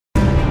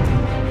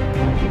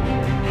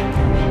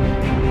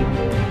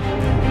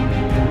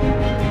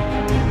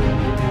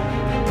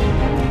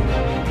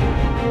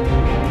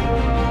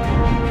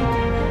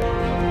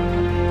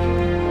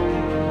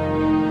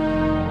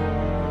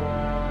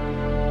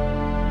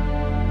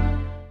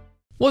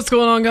What's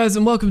going on, guys,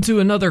 and welcome to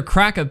another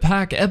Crack a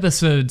Pack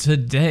episode.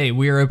 Today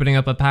we are opening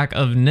up a pack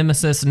of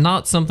Nemesis,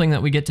 not something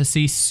that we get to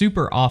see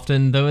super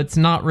often, though it's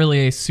not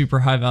really a super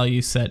high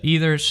value set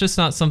either. It's just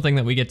not something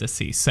that we get to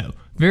see, so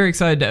very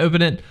excited to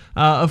open it.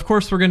 Of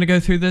course, we're going to go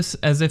through this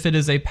as if it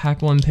is a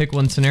pack one pick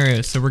one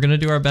scenario, so we're going to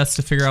do our best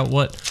to figure out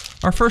what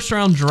our first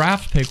round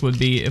draft pick would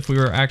be if we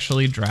were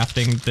actually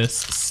drafting this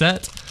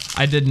set.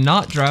 I did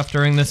not draft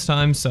during this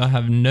time, so I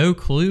have no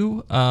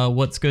clue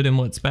what's good and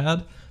what's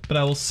bad, but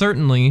I will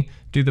certainly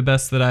do the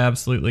best that I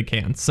absolutely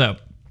can. So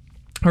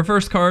our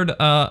first card,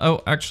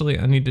 oh, actually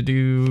I need to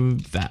do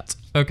that.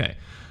 Okay,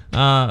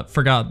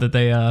 forgot that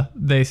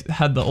they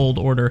had the old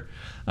order.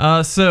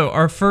 So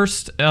our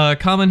first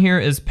common here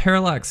is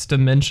Parallax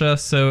Dementia.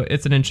 So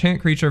it's an enchant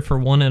creature for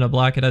 1 and a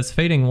black. It has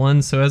fading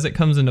 1, so as it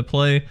comes into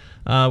play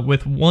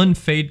with 1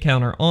 fade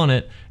counter on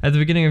it, at the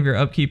beginning of your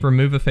upkeep,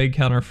 remove a fade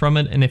counter from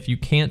it, and if you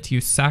can't,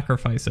 you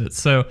sacrifice it.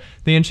 So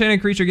the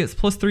enchanted creature gets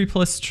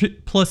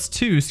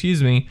 +3/+2,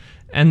 excuse me,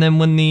 and then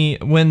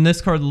when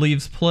this card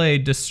leaves play,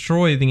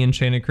 destroy the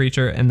enchanted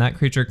creature, and that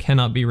creature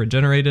cannot be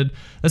regenerated.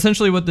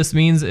 Essentially what this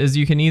means is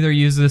you can either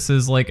use this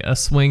as like a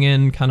swing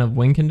in kind of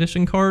win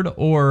condition card,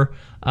 or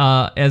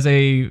as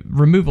a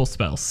removal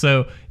spell.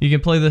 So you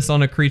can play this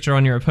on a creature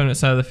on your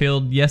opponent's side of the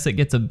field. Yes, it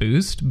gets a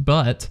boost,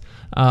 but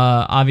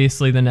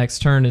obviously the next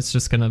turn it's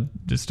just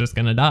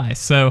gonna die.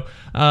 So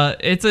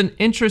it's an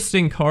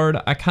interesting card.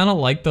 I kind of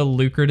like the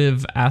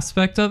lucrative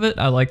aspect of it.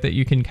 I like that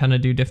you can kind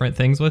of do different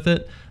things with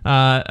it.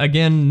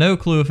 Again, no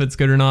clue if it's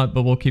good or not,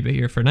 but we'll keep it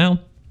here for now.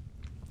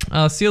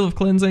 Seal of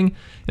Cleansing,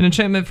 an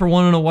enchantment for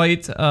 1 and a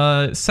white.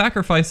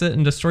 Sacrifice it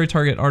and destroy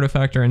target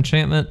artifact or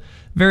enchantment.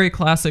 Very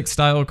classic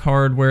style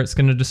card where it's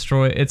going to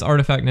destroy its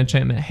artifact and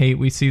enchantment hate.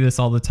 We see this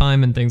all the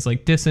time in things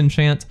like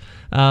Disenchant.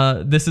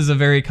 This is a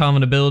very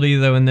common ability,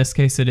 though in this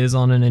case it is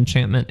on an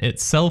enchantment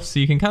itself, so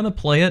you can kind of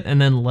play it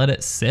and then let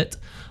it sit.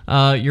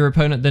 Your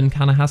opponent then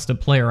kind of has to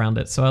play around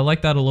it. So I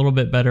like that a little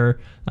bit better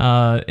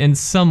in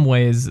some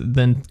ways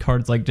than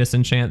cards like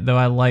Disenchant, though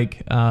I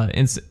like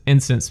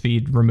instant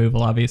speed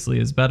removal obviously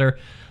is better.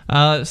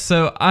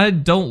 So I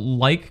don't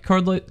like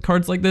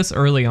cards like this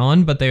early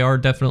on, but they are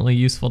definitely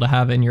useful to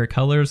have in your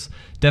colors.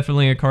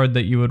 Definitely a card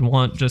that you would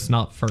want, just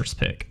not first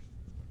pick.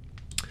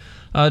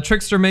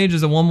 Trickster Mage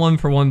is a 1/1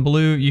 for 1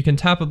 blue. You can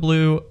tap a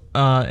blue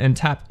and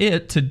tap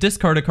it to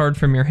discard a card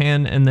from your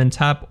hand, and then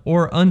tap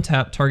or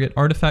untap target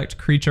artifact,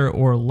 creature,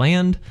 or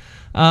land.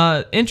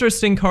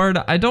 Interesting card.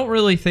 I don't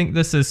really think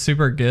this is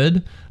super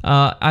good.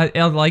 I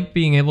like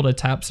being able to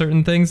tap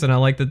certain things, and I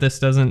like that this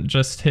doesn't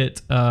just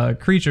hit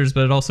creatures,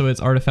 but it also hits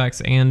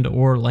artifacts and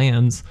or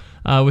lands,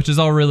 which is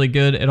all really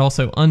good. It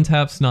also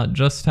untaps, not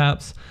just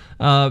taps.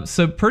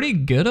 So pretty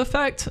good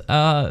effect.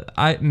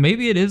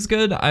 Maybe it is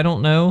good, I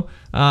don't know.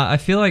 I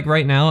feel like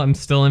right now I'm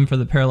still in for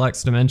the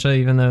Parallax Dementia,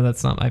 even though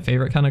that's not my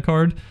favorite kind of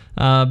card.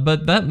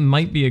 But that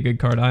might be a good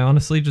card. I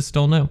honestly just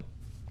don't know.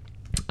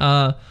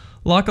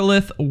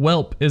 Localith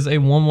Whelp is a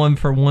 1/1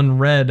 for 1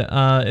 red.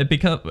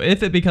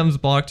 If it becomes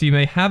blocked, you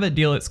may have it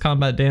deal its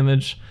combat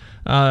damage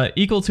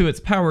equal to its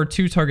power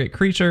to target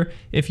creature.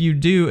 If you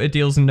do, it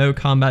deals no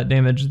combat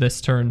damage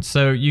this turn.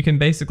 So you can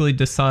basically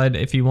decide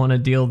if you want to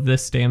deal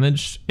this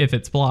damage, if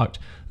it's blocked,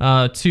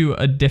 to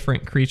a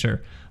different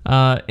creature.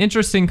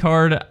 Interesting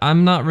card.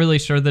 I'm not really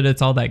sure that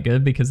it's all that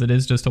good because it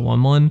is just a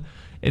 1/1.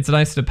 It's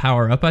nice to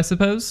power up, I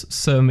suppose,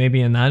 so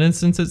maybe in that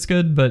instance it's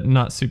good, but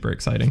not super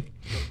exciting.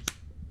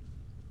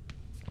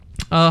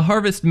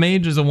 Harvest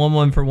Mage is a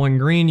 1/1 for 1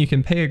 green. You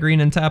can pay a green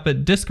and tap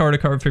it, discard a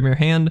card from your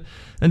hand.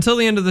 Until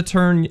the end of the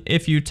turn,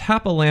 if you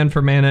tap a land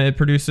for mana, it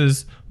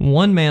produces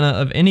 1 mana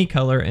of any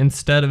color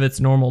instead of its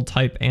normal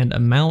type and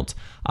amount.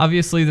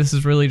 Obviously, this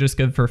is really just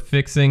good for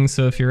fixing,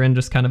 so if you're in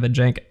just kind of a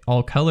jank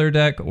all-color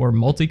deck or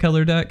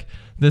multicolor deck,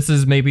 this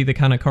is maybe the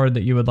kind of card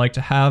that you would like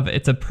to have.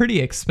 It's a pretty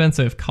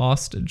expensive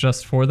cost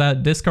just for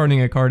that.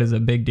 Discarding a card is a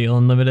big deal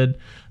in Limited,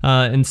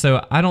 and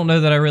so I don't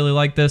know that I really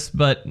like this,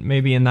 but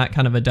maybe in that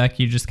kind of a deck,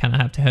 you just kind of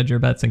have to hedge your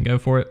bets and go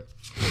for it.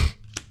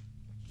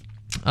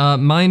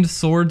 Mind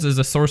Swords is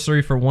a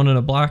sorcery for 1 and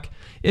a black.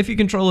 If you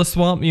control a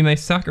swamp, you may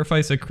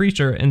sacrifice a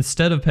creature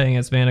instead of paying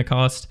its mana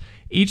cost.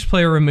 Each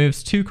player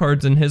removes 2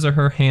 cards in his or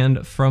her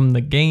hand from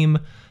the game.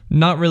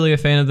 Not really a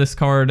fan of this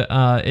card.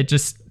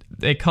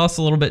 It costs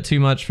a little bit too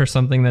much for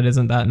something that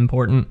isn't that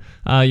important.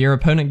 Your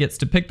opponent gets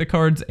to pick the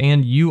cards,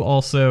 and you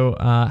also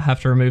have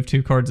to remove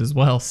 2 cards as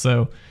well.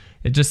 So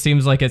it just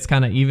seems like it's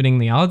kind of evening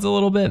the odds a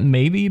little bit,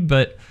 maybe,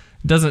 but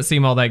doesn't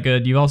seem all that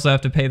good. You also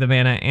have to pay the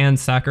mana and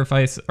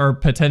sacrifice, or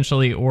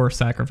potentially, or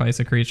sacrifice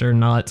a creature,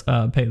 not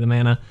pay the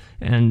mana.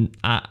 And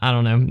I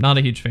don't know, not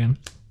a huge fan.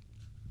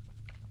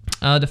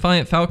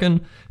 Defiant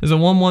Falcon is a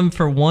 1/1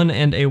 for 1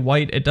 and a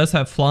white. It does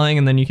have flying,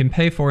 and then you can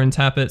pay for and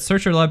tap it.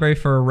 Search your library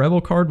for a rebel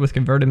card with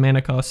converted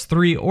mana cost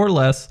 3 or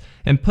less,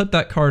 and put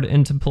that card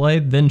into play,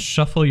 then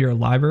shuffle your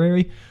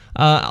library.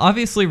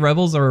 Obviously,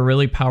 rebels are a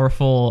really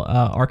powerful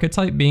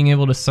archetype. Being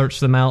able to search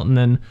them out and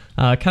then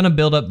kind of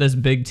build up this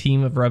big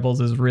team of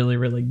rebels is really,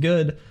 really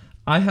good.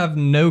 I have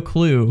no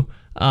clue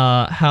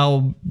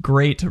how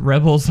great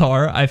rebels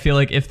are. I feel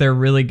like if they're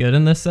really good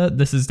in this set,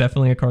 this is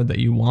definitely a card that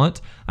you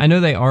want. I know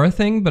they are a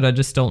thing, but I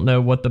just don't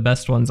know what the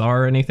best ones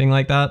are or anything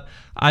like that.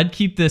 I'd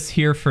keep this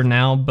here for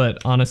now, but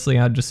honestly,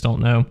 I just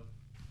don't know.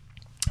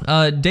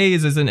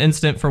 Daze is an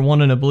instant for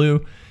 1 and a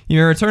blue. You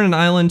may return an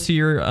island to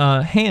your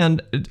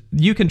hand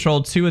you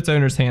control to its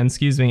owner's hand,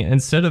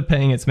 instead of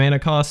paying its mana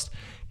cost.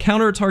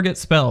 Counter a target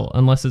spell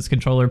unless its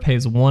controller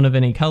pays 1 of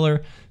any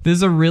color. This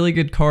is a really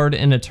good card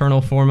in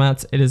Eternal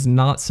formats. It is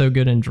not so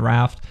good in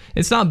Draft.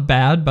 It's not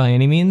bad by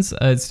any means.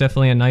 It's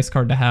definitely a nice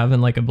card to have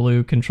in like a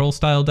blue control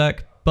style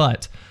deck,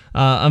 but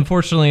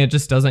unfortunately it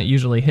just doesn't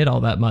usually hit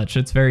all that much.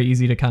 It's very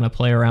easy to kind of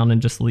play around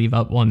and just leave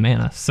up 1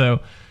 mana,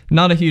 so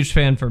not a huge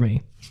fan for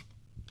me.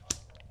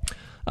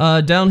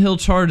 Downhill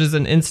Charge is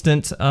an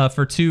instant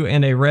for 2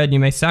 and a red. You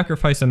may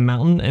sacrifice a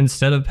mountain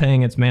instead of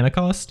paying its mana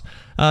cost.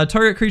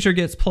 Target creature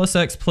gets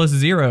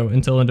 +X/+0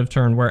 until end of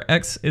turn, where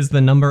X is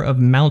the number of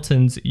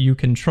mountains you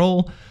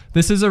control.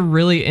 This is a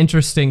really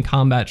interesting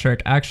combat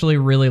trick. I actually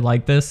really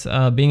like this.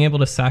 Being able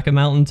to sack a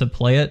mountain to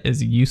play it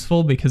is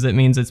useful because it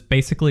means it's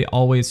basically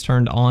always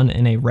turned on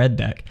in a red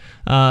deck.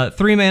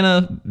 3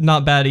 mana,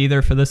 not bad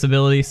either for this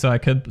ability, so I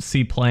could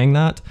see playing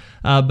that.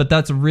 But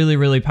that's really,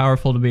 really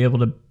powerful to be able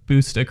to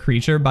boost a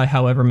creature by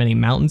however many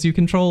mountains you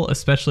control,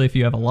 especially if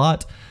you have a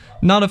lot.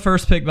 Not a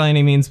first pick by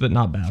any means, but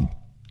not bad.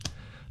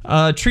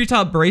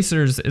 Treetop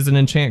Bracers is an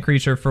enchant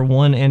creature for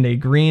 1 and a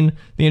green.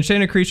 The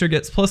enchanted creature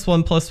gets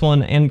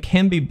 +1/+1 and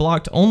can be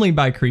blocked only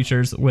by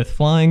creatures with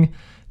flying.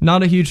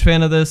 Not a huge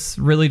fan of this,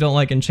 really don't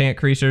like enchant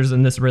creatures,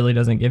 and this really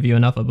doesn't give you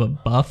enough of a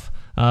buff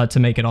to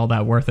make it all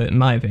that worth it, in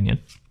my opinion.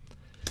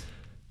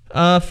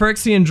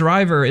 Phyrexian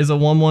Driver is a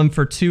 1/1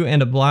 for 2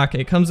 and a black.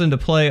 It comes into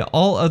play.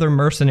 All other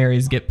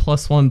mercenaries get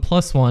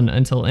 +1/+1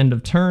 until end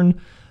of turn.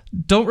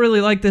 Don't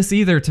really like this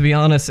either, to be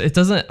honest.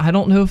 I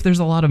don't know if there's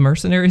a lot of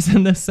mercenaries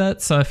in this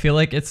set, so I feel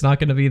like it's not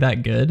going to be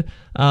that good.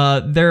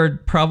 There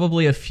are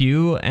probably a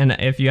few, and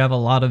if you have a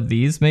lot of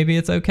these, maybe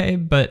it's okay,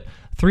 but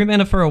 3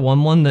 mana for a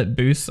 1/1 that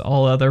boosts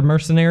all other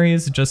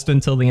mercenaries just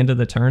until the end of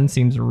the turn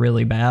seems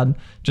really bad.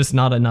 Just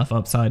not enough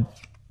upside.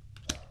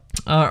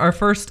 Our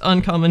first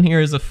uncommon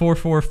here is a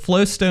 4/4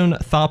 Flowstone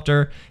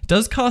Thopter. It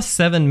does cost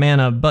 7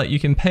 mana, but you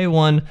can pay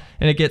 1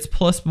 and it gets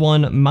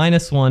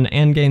 +1/-1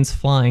 and gains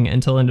flying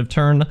until end of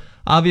turn.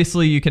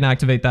 Obviously you can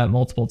activate that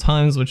multiple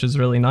times, which is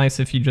really nice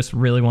if you just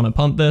really want to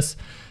pump this.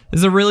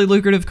 It's a really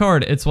lucrative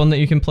card. It's one that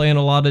you can play in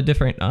a lot of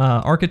different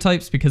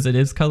archetypes because it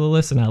is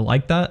colorless, and I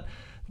like that.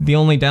 The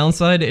only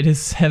downside, it is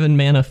 7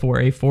 mana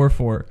for a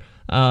 4/4.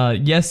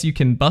 Yes, you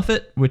can buff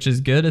it, which is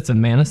good. It's a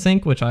mana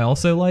sink, which I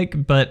also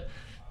like, but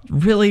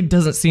really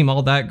doesn't seem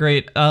all that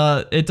great.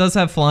 It does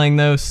have flying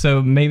though,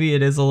 so maybe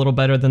it is a little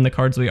better than the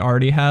cards we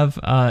already have.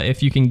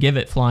 If you can give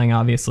it flying,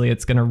 obviously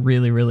it's going to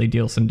really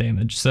deal some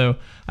damage. So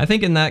I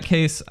think in that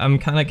case, I'm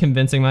kind of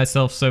convincing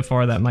myself so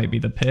far that might be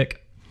the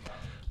pick.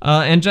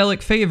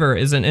 Angelic Favor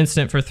is an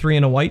instant for 3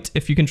 and a white.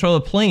 If you control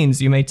the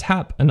planes, you may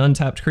tap an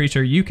untapped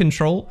creature you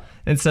control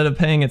instead of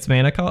paying its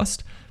mana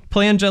cost.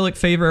 Play Angelic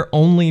Favor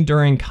only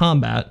during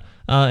combat.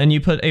 And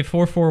you put a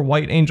 4/4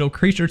 White Angel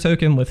creature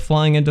token with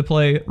flying into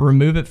play,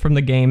 remove it from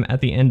the game at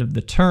the end of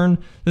the turn.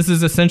 This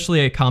is essentially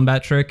a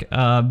combat trick,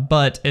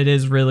 but it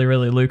is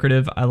really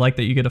lucrative. I like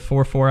that you get a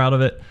 4/4 out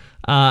of it.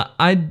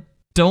 I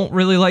don't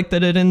really like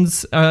that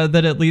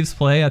it leaves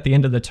play at the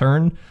end of the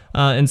turn,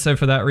 and so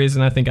for that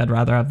reason, I think I'd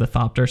rather have the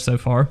Thopter so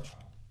far.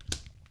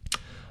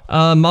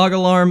 Mog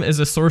Alarm is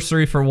a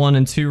sorcery for 1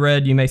 and 2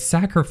 red. You may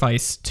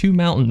sacrifice 2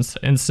 mountains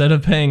instead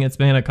of paying its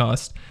mana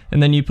cost,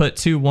 and then you put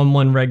 2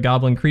 1/1 red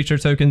goblin creature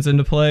tokens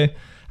into play.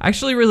 I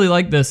actually really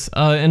like this.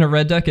 In a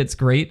red deck, it's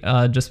great,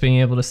 just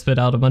being able to spit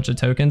out a bunch of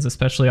tokens,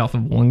 especially off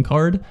of 1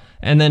 card,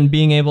 and then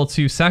being able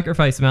to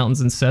sacrifice mountains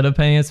instead of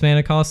paying its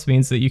mana cost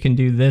means that you can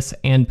do this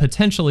and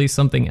potentially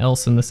something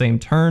else in the same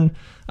turn.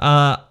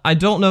 I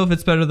don't know if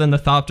it's better than the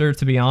Thopter,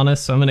 to be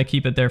honest, so I'm going to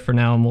keep it there for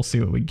now and we'll see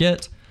what we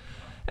get.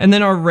 And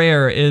then our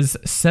rare is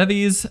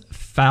Sevi's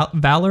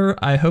Valor.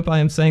 I hope I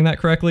am saying that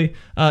correctly.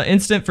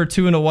 Instant for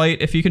 2 and a white.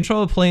 If you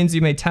control the planes,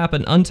 you may tap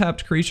an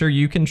untapped creature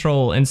you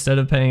control instead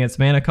of paying its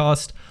mana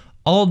cost.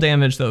 All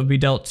damage that would be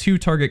dealt to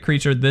target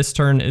creature this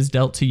turn is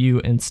dealt to you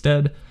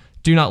instead.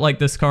 Do not like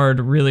this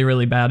card.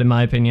 Really bad in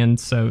my opinion,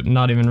 so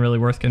not even really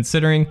worth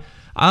considering.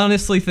 I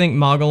honestly think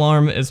Mog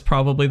Alarm is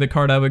probably the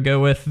card I would go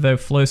with, though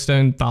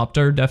Flowstone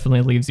Thopter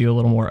definitely leaves you a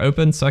little more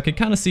open, so I could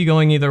kind of see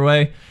going either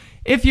way.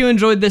 If you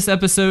enjoyed this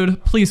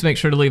episode, please make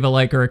sure to leave a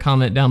like or a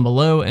comment down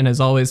below, and as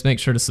always, make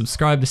sure to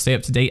subscribe to stay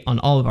up to date on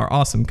all of our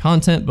awesome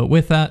content. But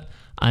with that,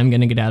 I'm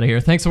gonna get out of here.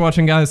 Thanks for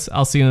watching, guys.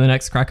 I'll see you in the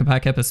next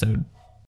Crack-A-Pack episode.